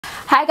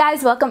Hi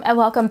guys, welcome and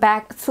welcome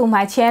back to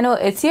my channel.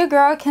 It's your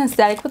girl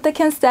Kensthetic with the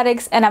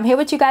Kensthetics, and I'm here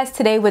with you guys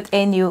today with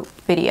a new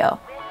video.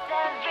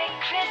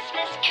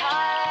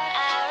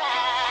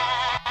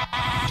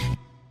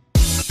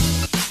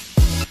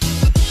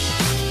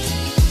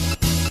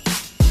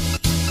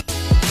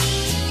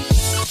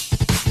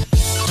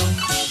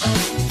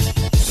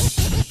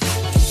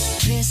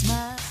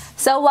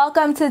 So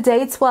welcome to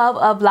day 12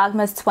 of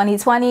Vlogmas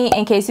 2020.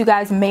 In case you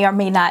guys may or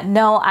may not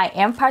know, I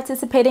am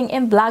participating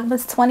in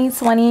Vlogmas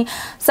 2020.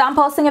 So I'm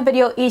posting a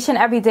video each and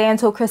every day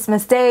until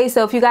Christmas Day.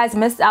 So if you guys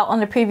missed out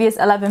on the previous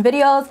 11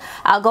 videos,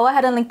 I'll go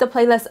ahead and link the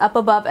playlist up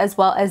above as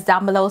well as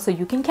down below so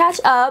you can catch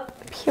up,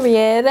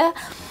 period.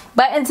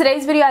 But in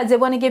today's video, I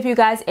did want to give you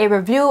guys a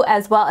review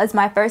as well as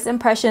my first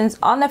impressions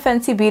on the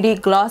Fenty Beauty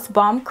Gloss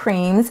Bomb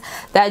Creams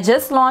that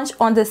just launched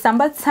on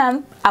December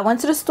 10th. I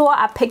went to the store,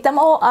 I picked them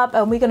all up,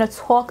 and we're going to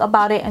talk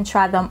about it and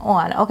try them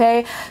on,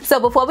 okay? So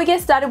before we get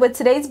started with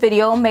today's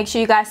video, make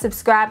sure you guys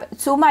subscribe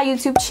to my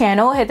YouTube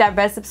channel. Hit that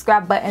red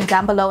subscribe button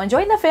down below and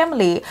join the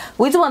family.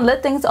 We're doing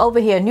lit things over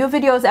here. New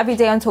videos every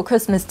day until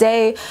Christmas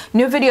Day.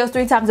 New videos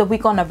 3 times a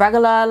week on the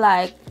regular,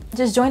 like...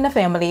 just join the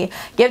family.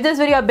 Give this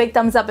video a big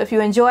thumbs up if you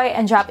enjoy,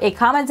 and drop a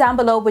comment down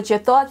below with your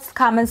thoughts,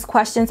 comments,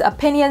 questions,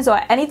 opinions, or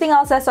anything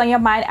else that's on your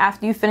mind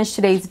after you finish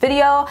today's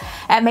video.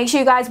 And make sure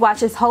you guys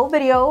watch this whole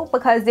video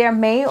because there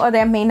may or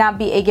there may not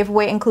be a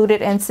giveaway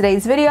included in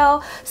today's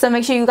video. So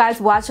make sure you guys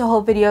watch the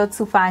whole video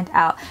to find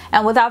out.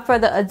 And without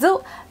further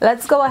ado,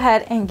 let's go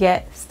ahead and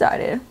get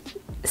started.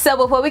 So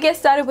before we get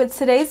started with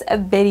today's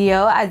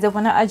video, I did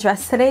want to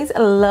address today's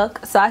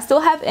look. So I still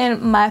have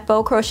in my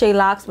faux crochet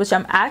locks, which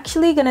I'm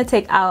actually going to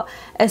take out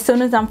as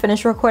soon as I'm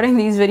finished recording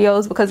these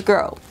videos because,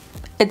 girl,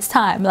 it's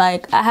time.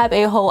 Like, I have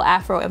a whole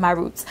afro in my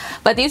roots.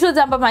 But these were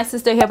done by my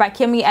sister here by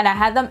Kimmy, and I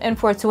had them in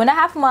for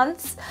 2.5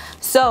 months.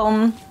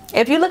 So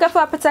if you're looking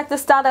for a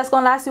protective style that's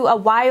going to last you a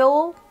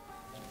while,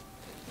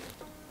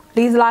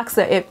 these locks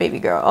are it, baby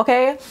girl,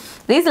 okay?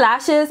 These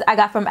lashes I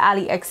got from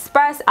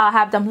AliExpress. I'll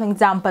have them linked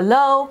down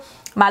below.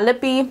 My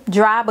lippie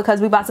dry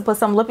because we about to put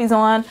some lippies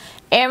on.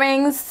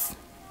 Earrings.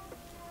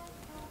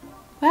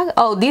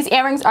 Oh, these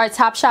earrings are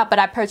Topshop, but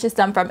I purchased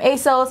them from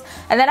ASOS.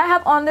 And then I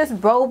have on this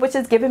robe, which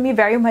is giving me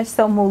very much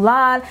so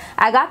Mulan.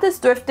 I got this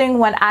thrifting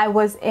when I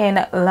was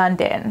in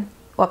London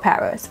or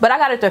Paris, but I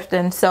got it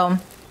thrifting, so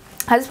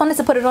I just wanted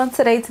to put it on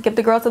today to give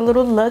the girls a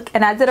little look.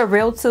 And I did a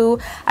reel too.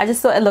 I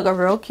just thought it looked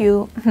real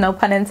cute, no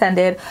pun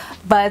intended.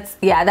 But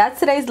yeah, that's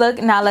today's look.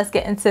 Now let's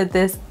get into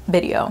this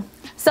video.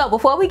 So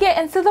before we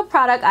get into the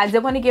product, I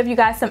did want to give you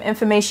guys some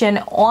information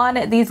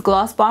on these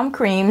Gloss Bomb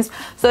creams.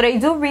 So they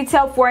do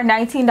retail for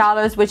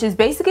 $19, which is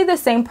basically the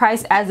same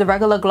price as the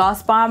regular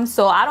Gloss Bomb.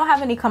 So I don't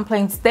have any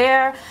complaints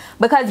there,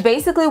 because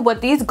basically what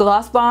these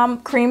Gloss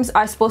Bomb creams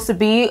are supposed to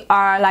be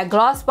are like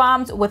gloss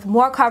bombs with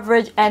more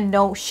coverage and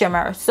no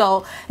shimmer.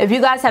 So if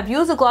you guys have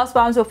used the Gloss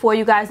Bombs before,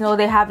 you guys know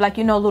they have, like,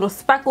 you know, little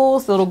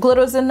speckles, little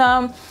glitters in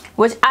them,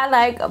 which I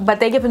like, but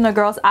they giving the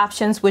girls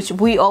options, which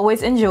we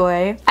always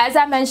enjoy. As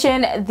I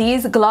mentioned,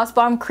 these Gloss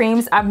Bomb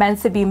creams are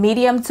meant to be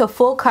medium to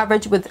full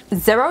coverage with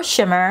zero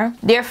shimmer.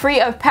 They're free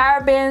of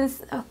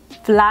parabens,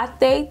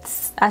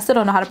 phthalates, I still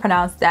don't know how to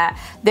pronounce that.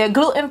 They're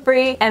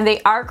gluten-free and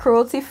they are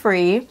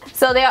cruelty-free.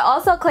 So they are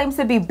also claimed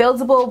to be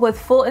buildable with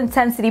full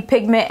intensity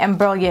pigment and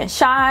brilliant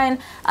shine,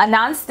 a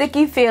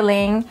non-sticky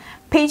feeling,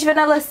 peach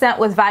vanilla scent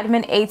with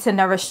vitamin A to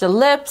nourish the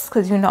lips,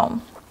 because you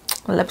know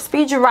lips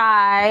be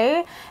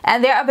dry,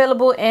 and they're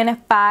available in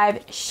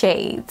 5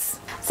 shades.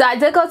 So I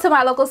did go to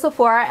my local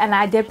Sephora and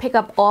I did pick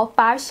up all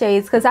 5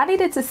 shades because I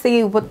needed to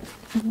see what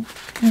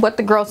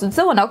the girls are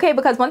doing, okay?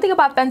 Because one thing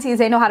about Fenty is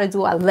they know how to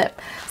do a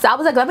lip. So I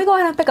was like, let me go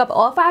ahead and pick up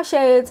all 5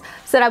 shades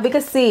so that we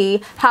could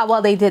see how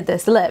well they did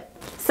this lip.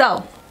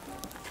 So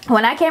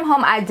when I came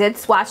home, I did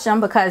swatch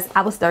them because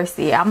I was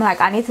thirsty. I'm like,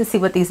 I need to see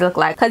what these look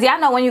like, because y'all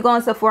know when you go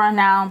in Sephora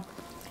now,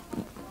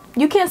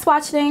 you can't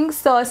swatch things.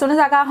 So as soon as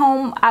I got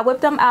home, I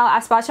whipped them out,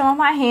 I swatched them on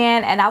my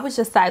hand, and I was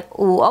just like,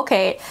 ooh,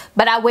 okay.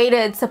 But I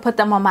waited to put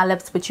them on my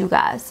lips with you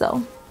guys.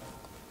 So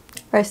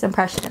first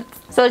impressions.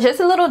 So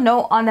just a little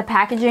note on the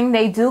packaging.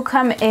 They do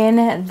come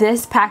in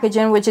this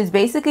packaging, which is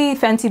basically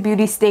Fenty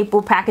Beauty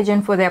staple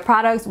packaging for their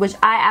products, which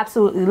I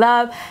absolutely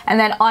love. And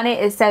then on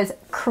it says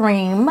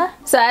cream.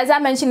 So as I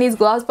mentioned, these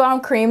Gloss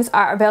Bomb creams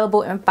are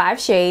available in 5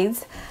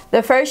 shades.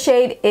 The first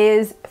shade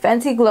is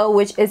Fenty Glow,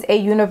 which is a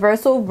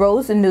universal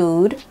rose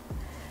nude.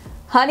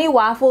 Honey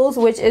Waffles,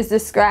 which is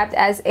described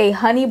as a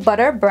honey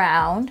butter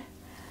brown.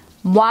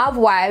 Mauve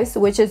Wives,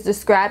 which is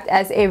described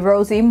as a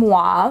rosy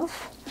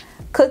mauve.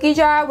 Cookie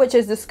Jar, which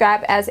is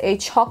described as a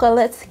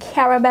chocolate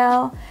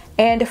caramel.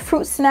 And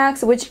Fruit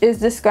Snacks, which is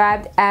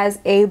described as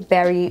a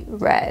berry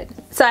red.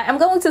 So I'm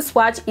going to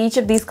swatch each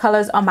of these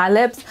colors on my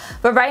lips,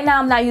 but right now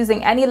I'm not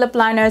using any lip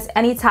liners,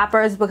 any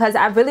toppers, because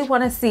I really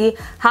want to see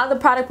how the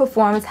product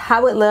performs,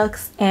 how it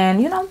looks,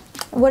 and you know,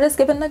 what it's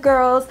giving the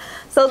girls.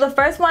 So the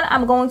first one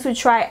I'm going to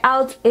try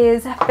out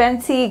is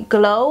Fenty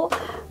Glow,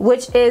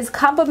 which is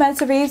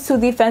complimentary to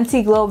the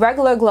Fenty Glow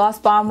regular gloss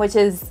bomb, which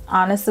is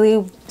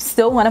honestly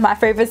still one of my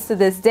favorites to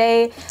this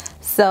day.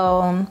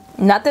 So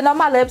nothing on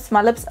my lips.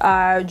 My lips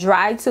are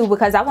dry too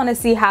because I want to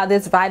see how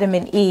this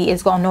vitamin E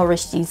is going to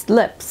nourish these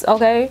lips.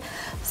 Okay,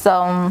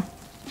 so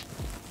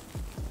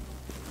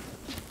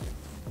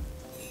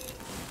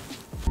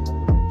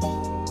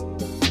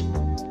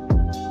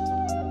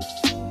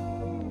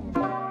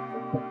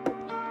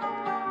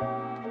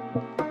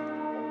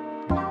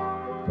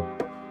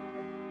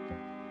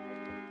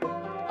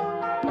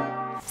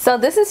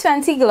this is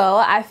Fenty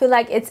Glow. I feel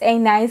like it's a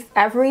nice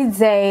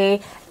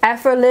everyday,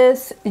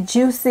 effortless,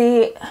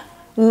 juicy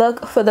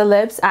look for the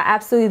lips. I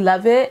absolutely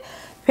love it.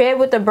 Paired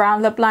with the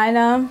brown lip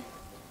liner,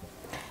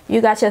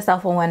 you got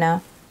yourself a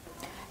winner.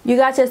 You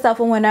got yourself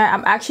a winner.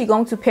 I'm actually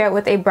going to pair it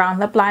with a brown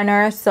lip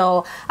liner.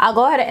 So I'll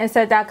go ahead and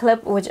insert that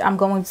clip, which I'm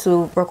going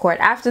to record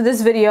after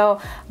this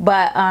video.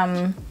 But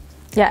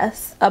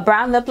yes, a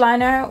brown lip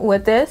liner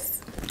with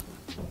this.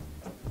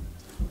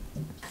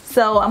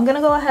 So I'm going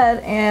to go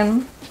ahead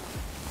and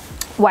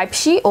wipe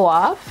sheet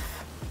off.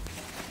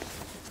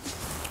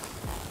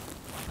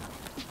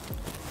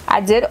 I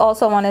did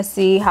also want to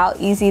see how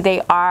easy they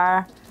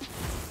are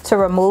to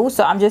remove,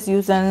 so I'm just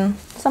using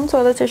some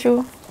toilet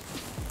tissue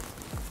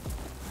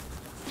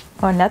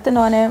or nothing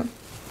on it.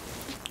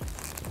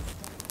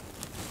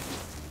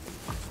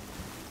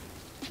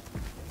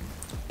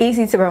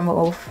 Easy to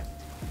remove.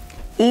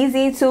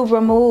 Easy to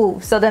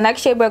remove. So the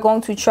next shade we're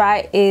going to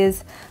try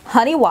is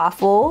Honey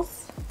Waffles.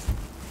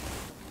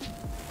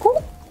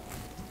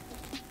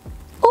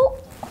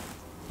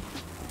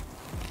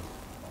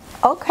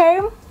 Okay,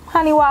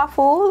 Honey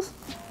Waffles.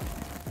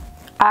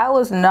 I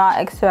was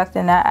not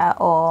expecting that at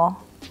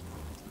all.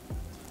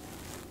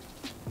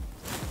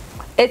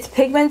 It's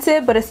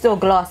pigmented, but it's still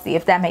glossy,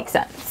 if that makes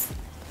sense.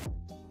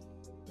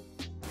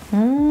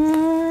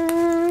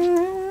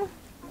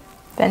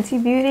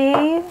 Fenty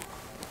Beauty.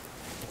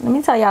 Let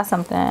me tell y'all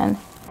something.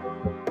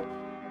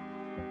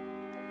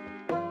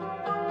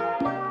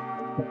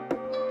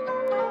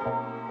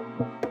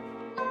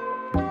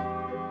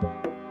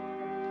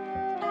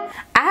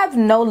 I have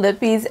no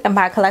lippies in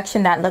my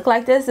collection that look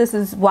like this. This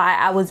is why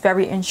I was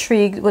very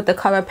intrigued with the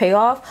color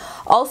payoff.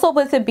 Also,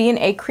 with it being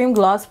a cream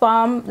gloss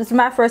bomb, this is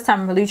my first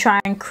time really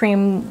trying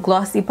cream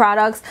glossy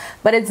products,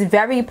 but it's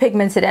very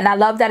pigmented and I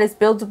love that it's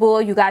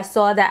buildable. You guys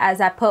saw that as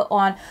I put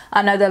on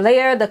another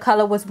layer, the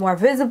color was more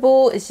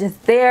visible. It's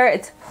just there,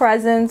 it's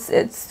presence,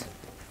 it's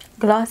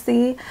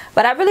glossy,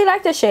 but I really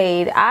like the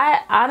shade.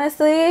 I'm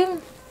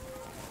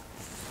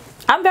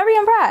very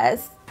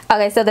impressed.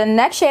 Okay, so the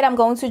next shade I'm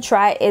going to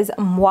try is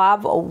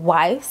Mauve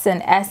Weiss,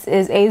 and S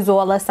is a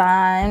Zola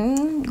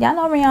sign. Y'all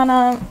know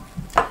Rihanna,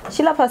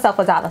 she loves herself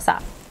a dollar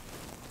sign.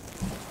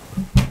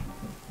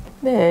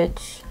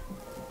 Bitch.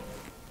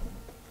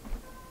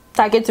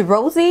 Like, it's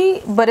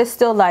rosy, but it's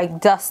still like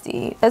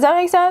dusty. Does that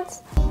make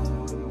sense?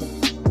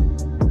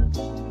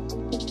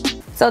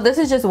 So this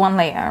is just one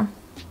layer.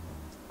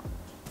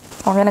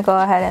 We're gonna go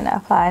ahead and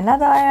apply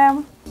another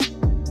layer.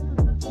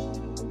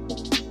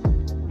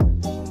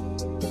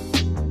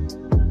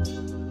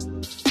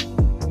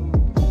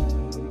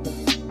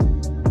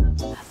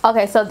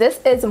 Okay, so this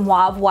is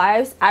Mauve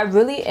Weiss. I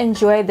really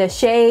enjoy the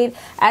shade.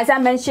 As I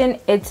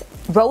mentioned, it's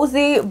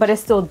rosy, but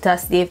it's still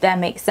dusty, if that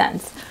makes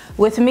sense.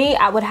 With me,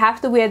 I would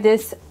have to wear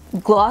this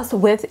gloss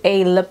with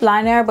a lip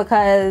liner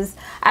because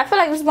I feel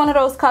like this is one of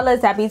those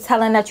colors that be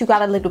telling that you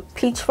got a little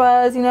peach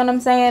fuzz, you know what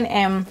I'm saying?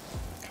 And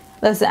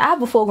listen, I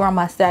have a full grown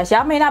mustache.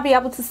 Y'all may not be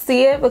able to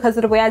see it because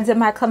of the way I did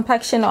my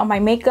complexion on my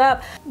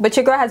makeup, but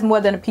your girl has more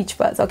than a peach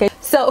fuzz, okay?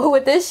 So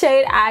with this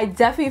shade, I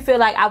definitely feel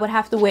like I would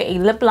have to wear a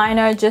lip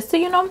liner just to,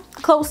 you know,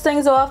 close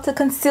things off, to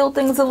conceal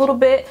things a little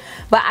bit.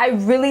 But I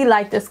really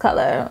like this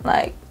color,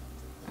 like.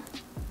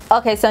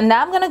 Okay, so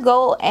now I'm gonna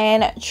go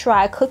and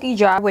try Cookie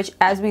Jar, which,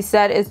 as we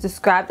said, is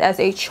described as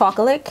a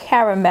chocolate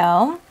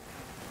caramel.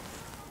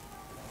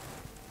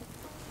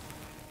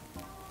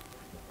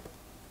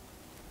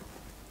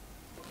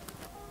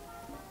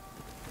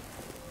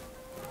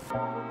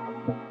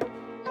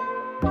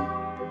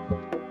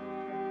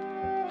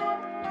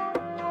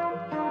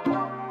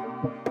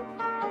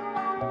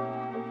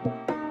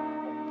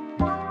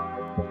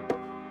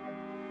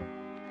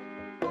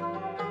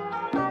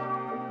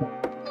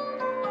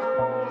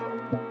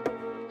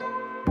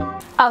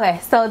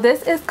 Okay, so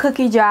this is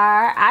Cookie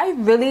Jar. I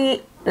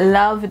really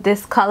love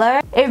this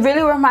color. It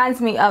really reminds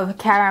me of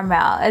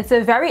caramel. It's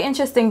a very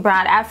interesting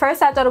brown. At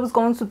first I thought it was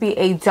going to be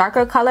a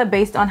darker color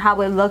based on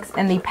how it looks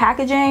in the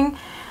packaging,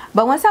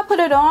 but once I put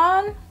it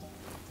on,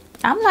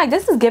 I'm like,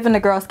 this is giving the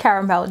girls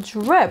caramel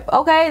drip.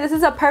 Okay, this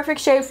is a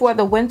perfect shade for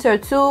the winter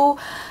too.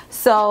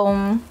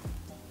 So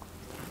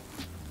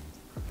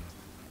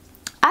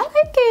I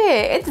like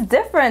it. It's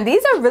different.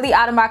 These are really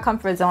out of my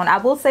comfort zone, I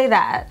will say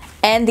that.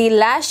 And the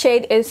last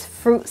shade is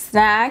Fruit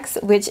Snacks,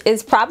 which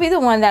is probably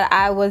the one that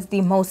I was the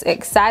most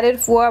excited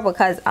for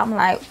because I'm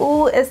like,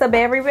 ooh, it's a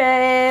berry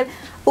red.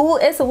 Ooh,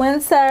 it's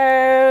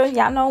winter.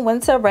 Y'all know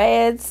winter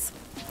reds.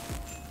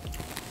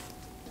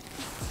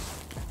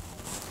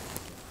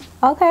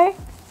 Okay.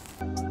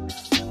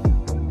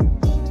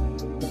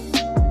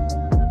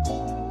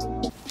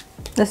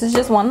 This is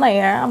just one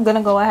layer. I'm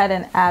gonna go ahead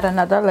and add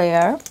another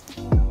layer.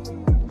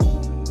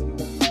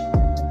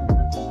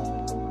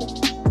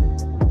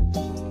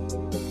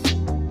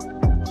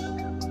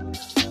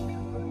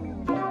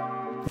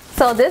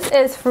 So this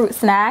is Fruit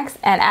Snacks,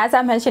 and as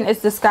I mentioned, it's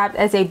described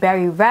as a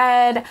berry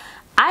red.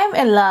 I am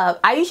in love.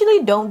 I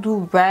usually don't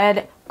do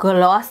red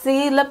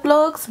glossy lip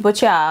looks, but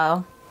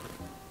y'all,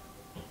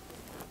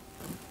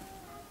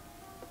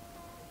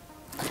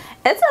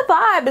 it's a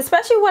vibe,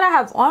 especially what I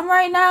have on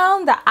right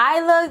now. The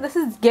eye look, this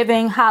is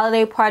giving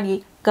holiday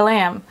party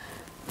glam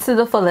to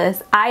the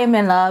fullest. I am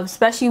in love,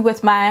 especially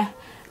with my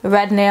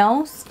red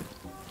nails.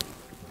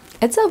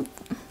 It's a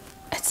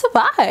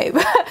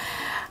vibe.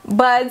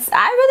 But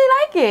I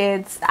really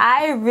like it.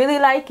 I really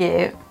like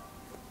it.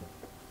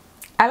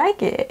 I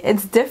like it.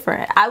 It's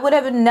different. I would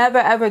have never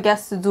ever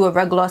guessed to do a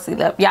red glossy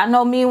lip. Y'all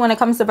know me when it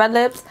comes to red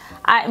lips.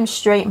 I am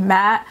straight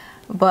matte,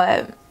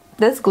 but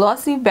this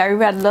glossy berry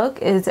red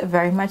look is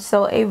very much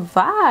so a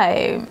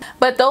vibe.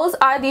 But those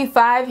are the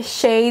 5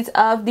 shades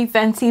of the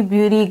Fenty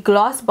Beauty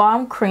Gloss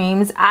Bomb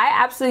Creams. I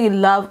absolutely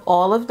love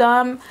all of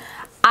them.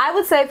 I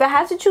would say if I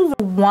had to choose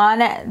one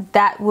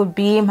that would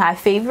be my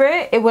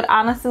favorite, it would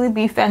honestly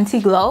be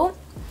Fenty Glow.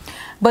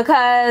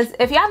 Because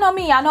if y'all know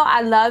me, y'all know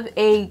I love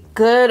a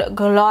good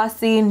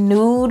glossy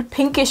nude,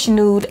 pinkish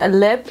nude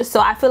lip.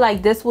 So I feel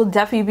like this will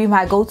definitely be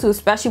my go-to,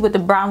 especially with the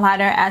brown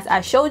liner as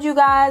I showed you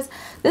guys.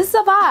 This is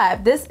a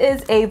vibe. This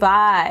is a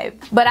vibe.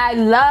 But I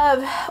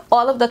love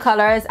all of the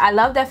colors. I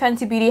love that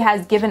Fenty Beauty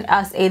has given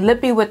us a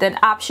lippie with an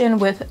option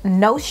with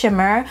no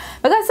shimmer.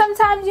 Because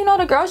sometimes, you know,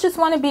 the girls just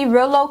want to be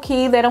real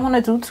low-key. They don't want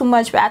to do too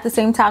much, but at the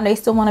same time, they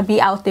still want to be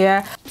out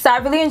there. So I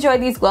really enjoy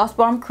these Gloss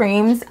Bomb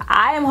creams.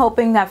 I am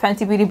hoping that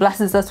Fenty Beauty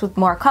blesses us with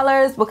more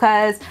colors,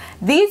 because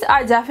these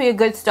are definitely a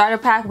good starter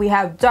pack. We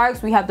have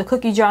darks, we have the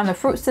cookie jar and the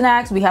Fruit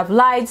Snacks, we have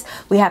lights,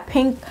 we have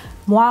pink,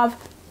 mauve,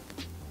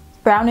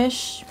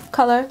 brownish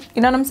color,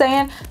 you know what I'm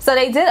saying? So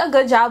they did a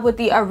good job with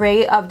the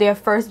array of their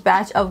first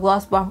batch of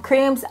Gloss Bomb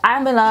creams.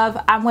 I'm in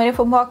love. I'm waiting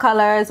for more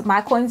colors.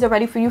 My coins are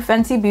ready for you,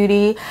 Fenty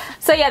Beauty.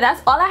 So yeah,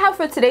 that's all I have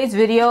for today's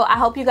video. I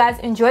hope you guys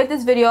enjoyed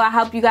this video. I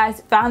hope you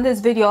guys found this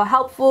video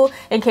helpful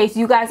in case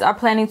you guys are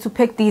planning to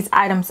pick these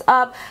items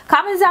up.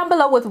 Comment down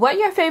below with what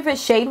your favorite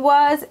shade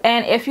was,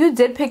 and if you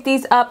did pick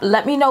these up,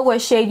 let me know what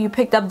shade you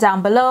picked up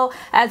down below,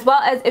 as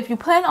well as if you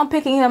plan on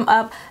picking them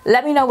up,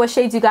 let me know what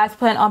shades you guys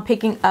plan on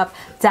picking up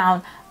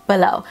down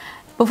below.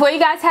 Before you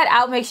guys head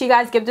out, make sure you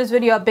guys give this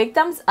video a big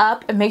thumbs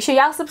up, and make sure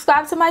y'all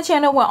subscribe to my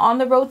channel. We're on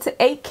the road to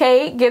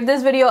 8K. Give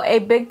this video a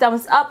big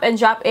thumbs up and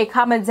drop a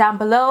comment down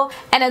below.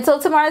 And until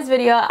tomorrow's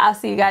video, I'll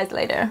see you guys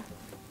later.